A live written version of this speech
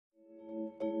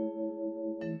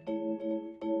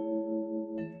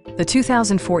the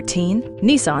 2014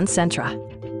 Nissan Sentra.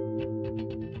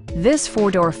 This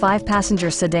four-door,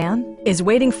 five-passenger sedan is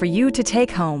waiting for you to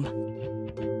take home.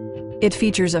 It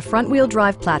features a front-wheel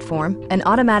drive platform, an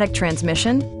automatic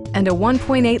transmission, and a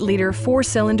 1.8-liter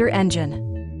four-cylinder engine.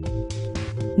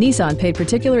 Nissan paid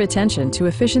particular attention to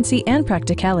efficiency and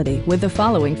practicality with the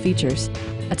following features: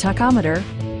 a tachometer,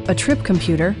 a trip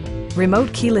computer,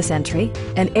 remote keyless entry,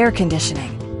 and air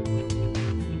conditioning.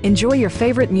 Enjoy your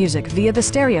favorite music via the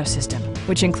stereo system,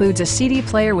 which includes a CD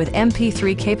player with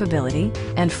MP3 capability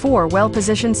and 4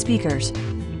 well-positioned speakers.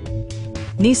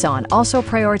 Nissan also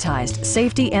prioritized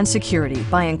safety and security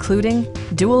by including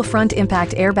dual front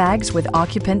impact airbags with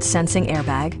occupant sensing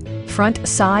airbag, front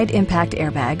side impact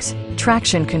airbags,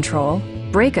 traction control,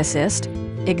 brake assist,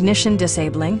 ignition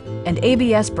disabling, and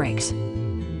ABS brakes.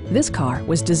 This car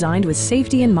was designed with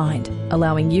safety in mind,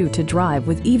 allowing you to drive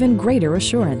with even greater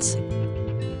assurance.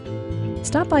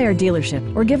 Stop by our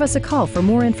dealership or give us a call for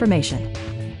more information.